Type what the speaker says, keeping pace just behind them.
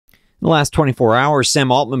In the last 24 hours,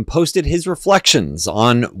 Sam Altman posted his reflections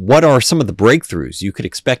on what are some of the breakthroughs you could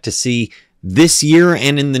expect to see this year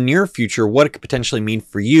and in the near future, what it could potentially mean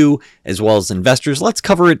for you as well as investors. Let's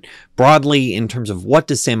cover it broadly in terms of what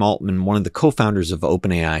does Sam Altman, one of the co-founders of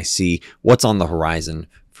OpenAI, see, what's on the horizon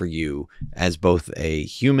for you as both a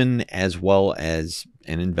human as well as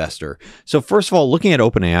an investor. So first of all, looking at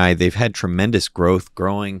OpenAI, they've had tremendous growth,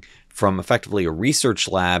 growing from effectively a research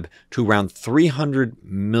lab to around 300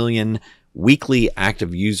 million weekly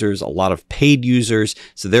active users, a lot of paid users.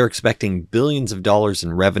 So they're expecting billions of dollars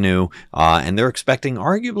in revenue, and they're expecting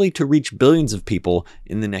arguably to reach billions of people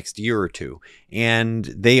in the next year or two. And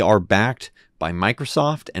they are backed by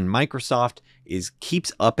Microsoft, and Microsoft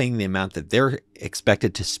keeps upping the amount that they're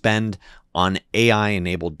expected to spend on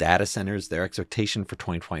AI-enabled data centers. Their expectation for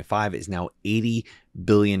 2025 is now $80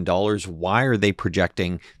 billion. Why are they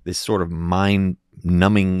projecting this sort of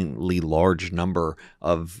mind-numbingly large number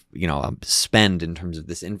of, spend in terms of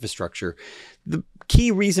this infrastructure? The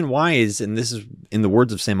key reason why is, and this is in the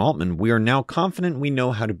words of Sam Altman, we are now confident we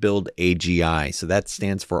know how to build AGI. So that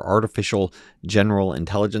stands for artificial general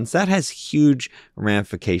intelligence. That has huge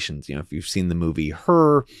ramifications. If you've seen the movie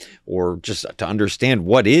Her, or just to understand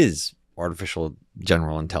what is artificial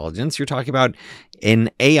general intelligence, you're talking about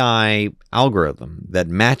an AI algorithm that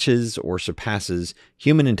matches or surpasses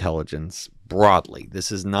human intelligence broadly.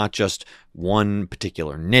 This is not just one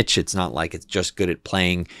particular niche. It's not like it's just good at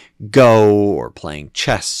playing Go or playing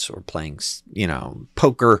chess or playing,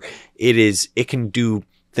 poker. It can do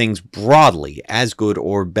things broadly as good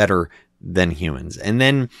or better than humans. And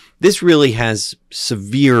then this really has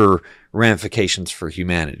severe ramifications for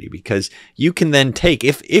humanity, because you can then take,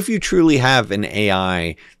 if you truly have an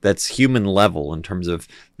AI that's human level in terms of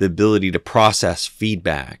the ability to process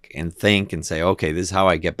feedback and think and say, okay, this is how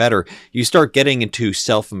I get better, you start getting into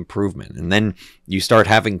self-improvement. And then you start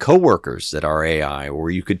having coworkers that are AI, or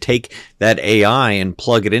you could take that AI and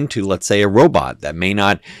plug it into, let's say, a robot that may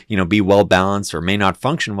not, be well balanced or may not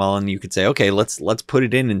function well. And you could say, okay, let's put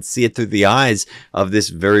it in and see it through the eyes of this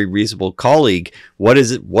very reasonable colleague. What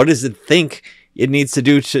does it think it needs to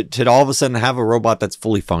do to all of a sudden have a robot that's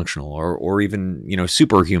fully functional or even,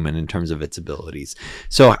 superhuman in terms of its abilities?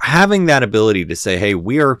 So having that ability to say, hey,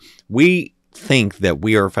 we think that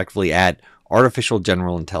we are effectively at artificial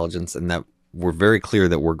general intelligence, and that we're very clear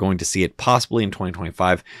that we're going to see it possibly in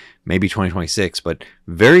 2025, maybe 2026, but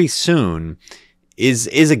very soon, is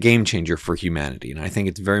a game changer for humanity. And I think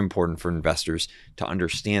it's very important for investors to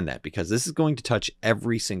understand that, because this is going to touch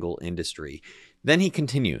every single industry. Then he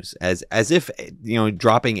continues, as if,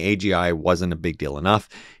 dropping AGI wasn't a big deal enough.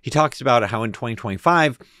 He talks about how in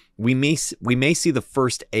 2025, we may see the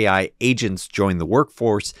first AI agents join the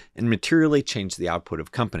workforce and materially change the output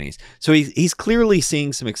of companies. So he's clearly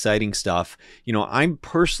seeing some exciting stuff. I'm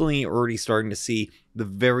personally already starting to see the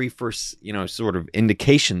very first, sort of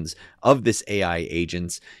indications of this AI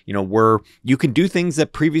agents, where you can do things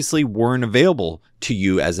that previously weren't available to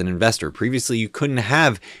you as an investor. Previously, you couldn't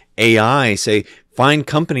have AI say, find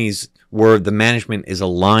companies where the management is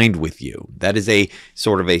aligned with you. That is a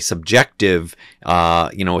sort of a subjective,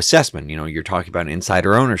 assessment. You're talking about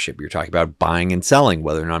insider ownership. You're talking about buying and selling,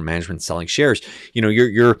 whether or not management's selling shares.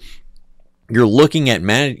 You're looking at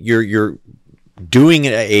you're doing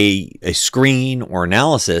a screen or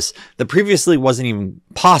analysis that previously wasn't even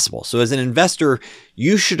possible. So as an investor,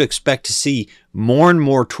 you should expect to see more and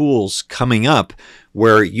more tools coming up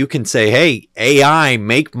where you can say, hey, AI,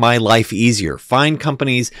 make my life easier. Find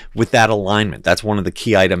companies with that alignment. That's one of the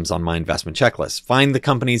key items on my investment checklist. Find the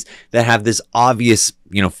companies that have this obvious,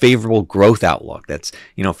 favorable growth outlook. That's,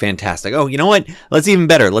 fantastic. Oh, you know what? Let's even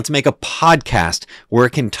better. Let's make a podcast where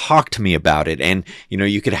it can talk to me about it. And,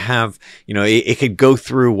 you could have, it could go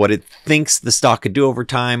through what it thinks the stock could do over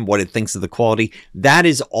time, what it thinks of the quality. That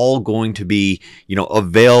is all going to be,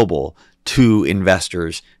 available to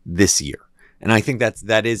investors this year. And I think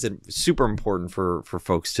that is super important for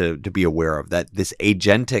folks to be aware of, that this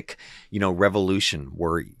agentic, revolution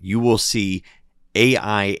where you will see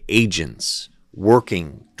AI agents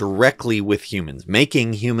working directly with humans,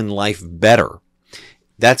 making human life better.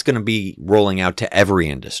 That's going to be rolling out to every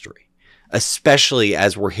industry, especially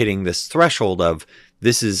as we're hitting this threshold of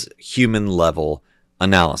this is human level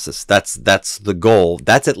analysis. That's the goal.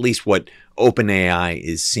 That's at least what OpenAI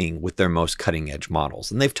is seeing with their most cutting edge models.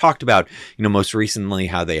 And they've talked about, most recently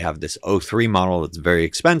how they have this O3 model that's very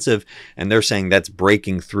expensive. And they're saying that's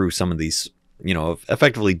breaking through some of these,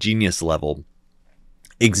 effectively genius level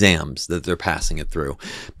exams that they're passing it through.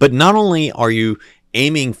 But not only are you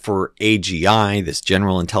aiming for AGI, this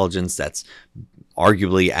general intelligence that's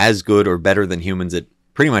arguably as good or better than humans at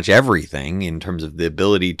pretty much everything in terms of the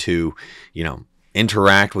ability to,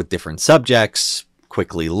 interact with different subjects,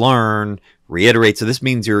 quickly learn, reiterate. So this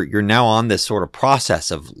means you're now on this sort of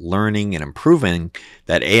process of learning and improving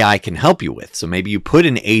that AI can help you with. So maybe you put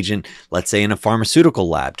an agent, let's say in a pharmaceutical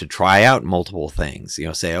lab, to try out multiple things.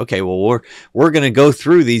 Say, okay, well, we're going to go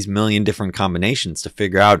through these million different combinations to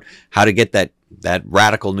figure out how to get that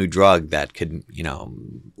radical new drug that could,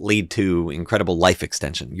 lead to incredible life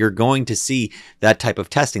extension. You're going to see that type of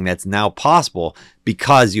testing that's now possible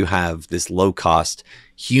because you have this low cost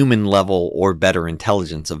human level or better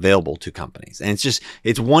intelligence available to companies. And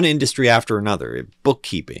it's one industry after another.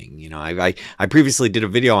 Bookkeeping, I previously did a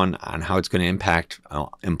video on how it's going to impact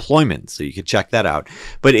employment, so you could check that out.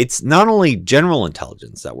 But it's not only general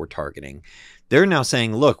intelligence that we're targeting. They're now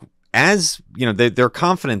saying, look, as they're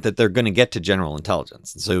confident that they're going to get to general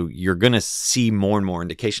intelligence. So you're going to see more and more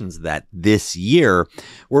indications that this year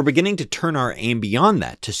we're beginning to turn our aim beyond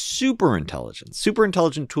that to super intelligence. Super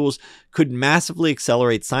intelligent tools could massively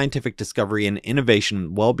accelerate scientific discovery and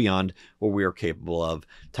innovation well beyond what we are capable of,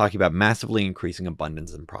 talking about massively increasing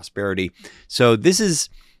abundance and prosperity. So this is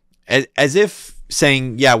as if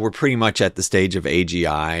saying, yeah, we're pretty much at the stage of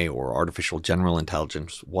AGI, or artificial general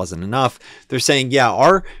intelligence wasn't enough. They're saying,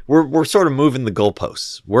 yeah, we're sort of moving the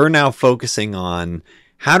goalposts. We're now focusing on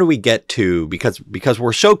how do we get to, because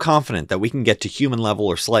we're so confident that we can get to human level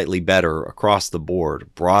or slightly better across the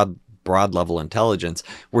board, broad level intelligence.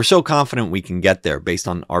 We're so confident we can get there based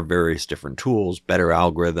on our various different tools, better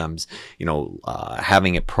algorithms,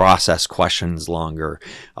 having it process questions longer,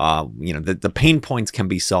 the pain points can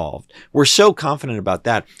be solved. We're so confident about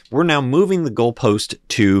that. We're now moving the goalpost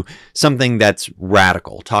to something that's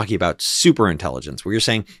radical, talking about super intelligence, where you're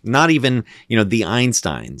saying not even, the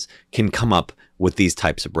Einsteins can come up with these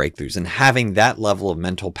types of breakthroughs, and having that level of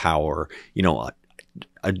mental power,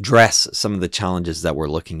 address some of the challenges that we're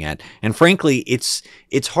looking at. And frankly, it's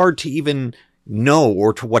hard to even know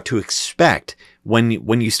or to what to expect when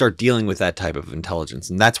you start dealing with that type of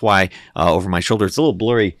intelligence. And that's why over my shoulder, it's a little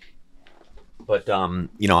blurry, but I'm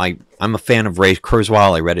a fan of Ray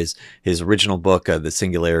Kurzweil. I read his original book, The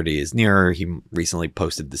Singularity is Nearer. He recently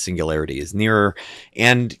posted The Singularity is Nearer.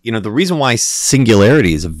 And the reason why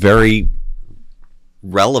singularity is a very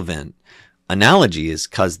relevant analogy is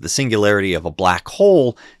because the singularity of a black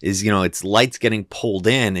hole is, it's light's getting pulled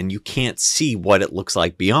in and you can't see what it looks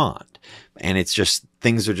like beyond. And it's just,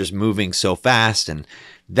 things are just moving so fast. And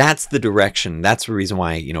that's the direction. That's the reason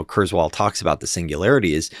why, Kurzweil talks about the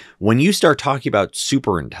singularity, is when you start talking about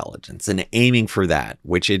super intelligence and aiming for that,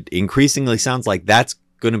 which it increasingly sounds like that's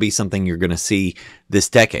going to be something you're going to see this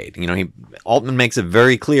decade. Altman makes it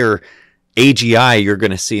very clear, AGI you're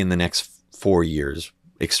going to see in the next 4 years,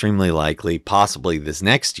 extremely likely, possibly this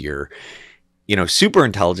next year. Super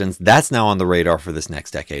intelligence, that's now on the radar for this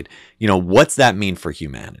next decade. What's that mean for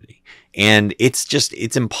humanity? And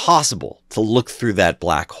it's impossible to look through that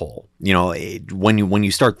black hole. When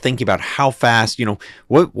you start thinking about how fast,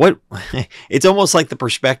 what it's almost like the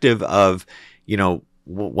perspective of,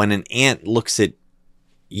 when an ant looks at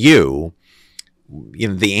you,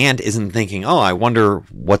 the ant isn't thinking, oh, I wonder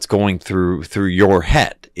what's going through your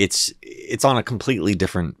head. It's on a completely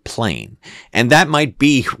different plane. And that might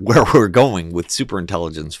be where we're going with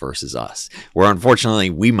superintelligence versus us, where unfortunately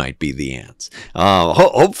we might be the ants.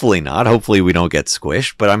 Hopefully not. Hopefully we don't get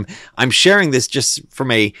squished. But I'm sharing this just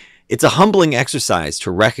from it's a humbling exercise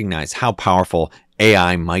to recognize how powerful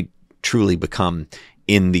AI might truly become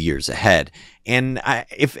in the years ahead. And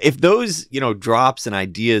if those, drops and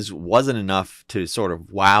ideas wasn't enough to sort of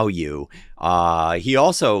wow you, he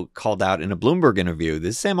also called out in a Bloomberg interview,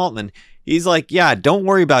 this is Sam Altman, he's like, yeah, don't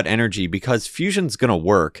worry about energy because fusion's going to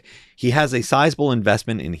work. He has a sizable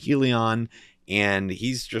investment in Helion, and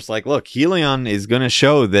he's just like, look, Helion is going to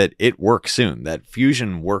show that it works soon, that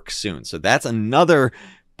fusion works soon. So that's another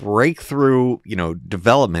breakthrough,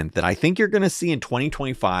 development that I think you're going to see in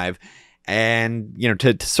 2025. And,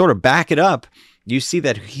 to sort of back it up, you see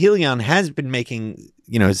that Helion has been making,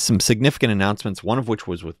 some significant announcements, one of which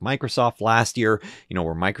was with Microsoft last year,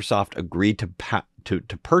 where Microsoft agreed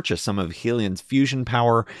to purchase some of Helion's fusion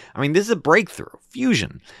power. I mean, this is a breakthrough.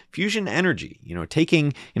 Fusion energy,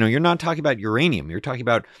 taking, you're not talking about uranium. You're talking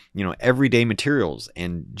about, everyday materials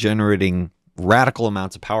and generating radical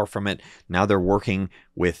amounts of power from it. Now they're working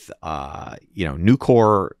with,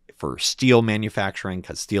 Nucor for steel manufacturing,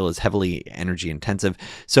 because steel is heavily energy intensive.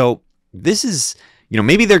 So this is,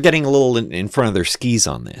 maybe they're getting a little in front of their skis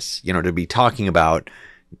on this, to be talking about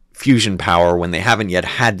fusion power when they haven't yet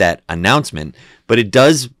had that announcement. But it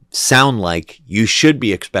does sound like you should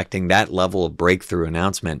be expecting that level of breakthrough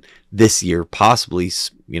announcement this year, possibly,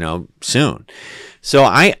 soon. So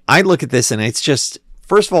I look at this and it's just,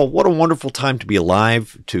 first of all, what a wonderful time to be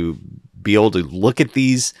alive, to be able to look at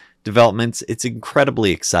these developments. It's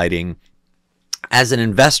incredibly exciting. As an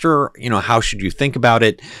investor, how should you think about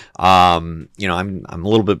it? I'm a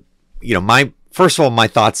little bit, first of all, my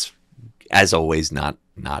thoughts, as always, not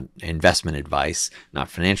investment advice, not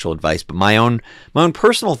financial advice, but my own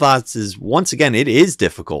personal thoughts is, once again, it is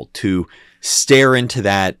difficult to stare into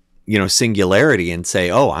that, singularity and say,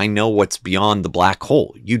 oh, I know what's beyond the black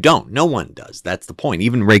hole. You don't. No one does. That's the point.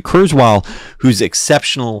 Even Ray Kurzweil, who's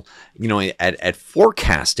exceptional, at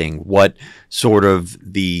forecasting what sort of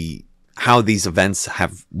how these events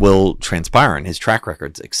will transpire, and his track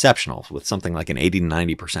record's exceptional, with something like an 80 to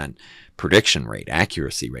 90% prediction rate,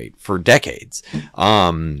 accuracy rate for decades.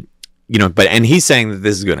 And he's saying that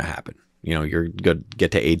this is going to happen. You're going to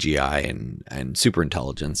get to AGI and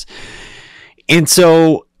superintelligence. And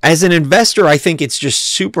so as an investor, I think it's just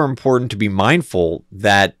super important to be mindful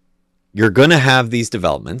that you're going to have these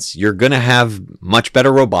developments. You're going to have much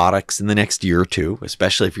better robotics in the next year or two,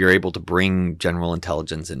 especially if you're able to bring general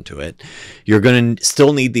intelligence into it. You're going to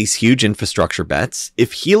still need these huge infrastructure bets.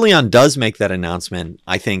 If Helion does make that announcement,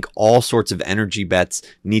 I think all sorts of energy bets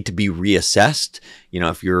need to be reassessed.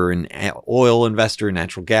 If you're an oil investor,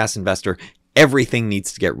 natural gas investor, everything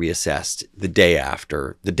needs to get reassessed the day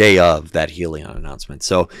of that Helion announcement.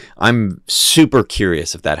 So I'm super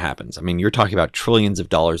curious if that happens. I mean, you're talking about trillions of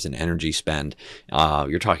dollars in energy spend.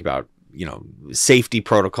 You're talking about, safety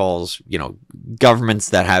protocols, governments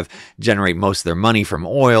that generate most of their money from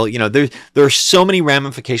oil. There are so many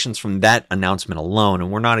ramifications from that announcement alone.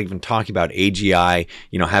 And we're not even talking about AGI,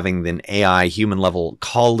 having an AI human level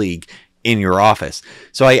colleague in your office.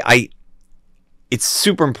 So it's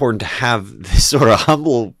super important to have this sort of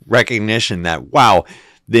humble recognition that, wow,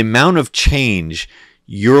 the amount of change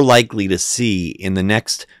you're likely to see in the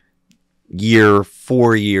next year,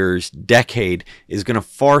 4 years, decade is going to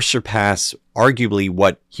far surpass arguably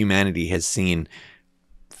what humanity has seen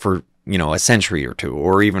for, a century or two,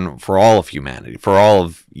 or even for all of humanity, for all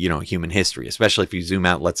of, human history, especially if you zoom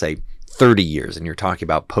out, let's say 30 years and you're talking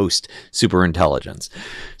about post superintelligence.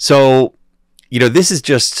 So, this is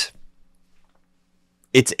just,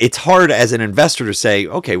 it's hard as an investor to say,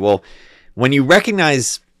 okay, well, when you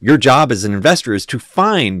recognize your job as an investor is to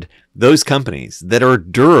find those companies that are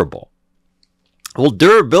durable. Well,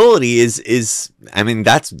 durability is I mean,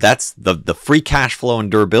 that's the free cash flow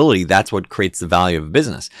and durability. That's what creates the value of a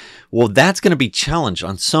business. Well, that's going to be challenged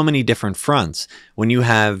on so many different fronts when you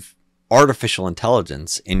have artificial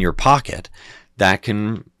intelligence in your pocket that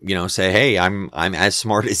can, say, hey, I'm as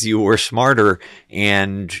smart as you or smarter,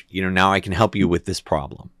 and, now I can help you with this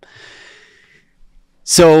problem.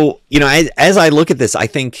 So, as I look at this, I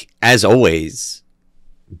think, as always,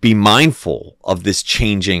 be mindful of this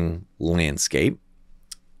changing landscape,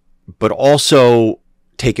 but also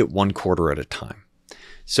take it one quarter at a time.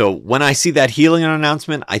 So when I see that Helion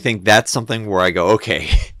announcement, I think that's something where I go, okay,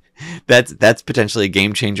 that's potentially a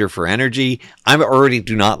game changer for energy. I already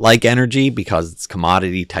do not like energy because it's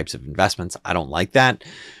commodity types of investments. I don't like that.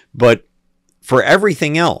 But for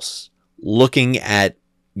everything else, looking at,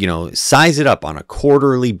 size it up on a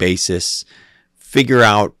quarterly basis, figure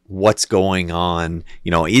out what's going on.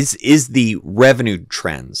 Is the revenue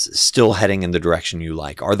trends still heading in the direction you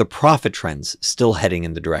like? Are the profit trends still heading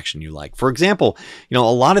in the direction you like? For example, a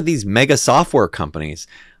lot of these mega software companies,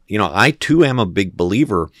 I too am a big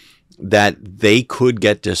believer that they could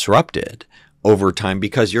get disrupted over time,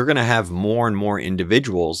 because you're going to have more and more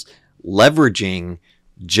individuals leveraging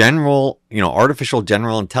artificial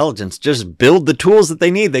general intelligence, just build the tools that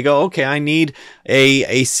they need. They go, okay, I need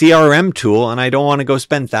a CRM tool, and I don't want to go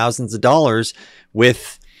spend thousands of dollars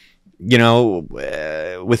with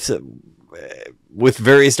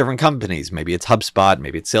various different companies. Maybe it's HubSpot,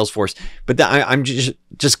 maybe it's Salesforce, but I'm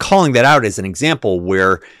just calling that out as an example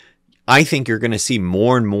where I think you're going to see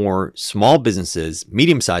more and more small businesses,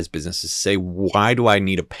 medium-sized businesses say, why do I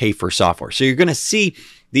need to pay for software? So you're going to see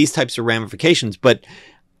these types of ramifications. But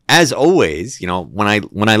as always, when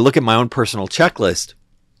I look at my own personal checklist,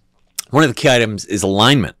 one of the key items is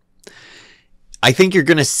alignment. I think you're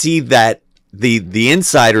going to see that the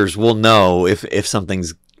insiders will know if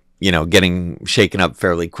something's getting shaken up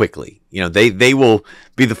fairly quickly. They will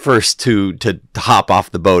be the first to hop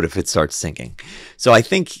off the boat if it starts sinking. So I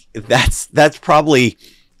think that's probably,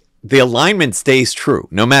 the alignment stays true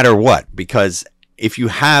no matter what, because if you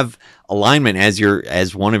have alignment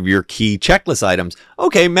as one of your key checklist items,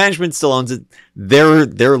 okay, management still owns it.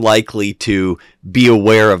 They're likely to be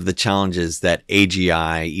aware of the challenges that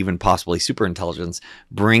AGI, even possibly superintelligence,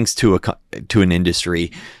 brings to an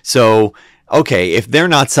industry. So okay, if they're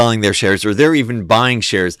not selling their shares or they're even buying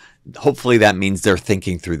shares, hopefully that means they're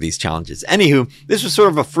thinking through these challenges. Anywho, this was sort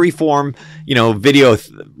of a free form, video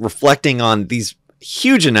reflecting on these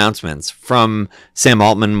huge announcements from Sam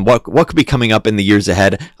Altman, what could be coming up in the years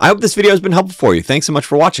ahead. I hope this video has been helpful for you. Thanks so much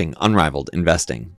for watching Unrivaled Investing.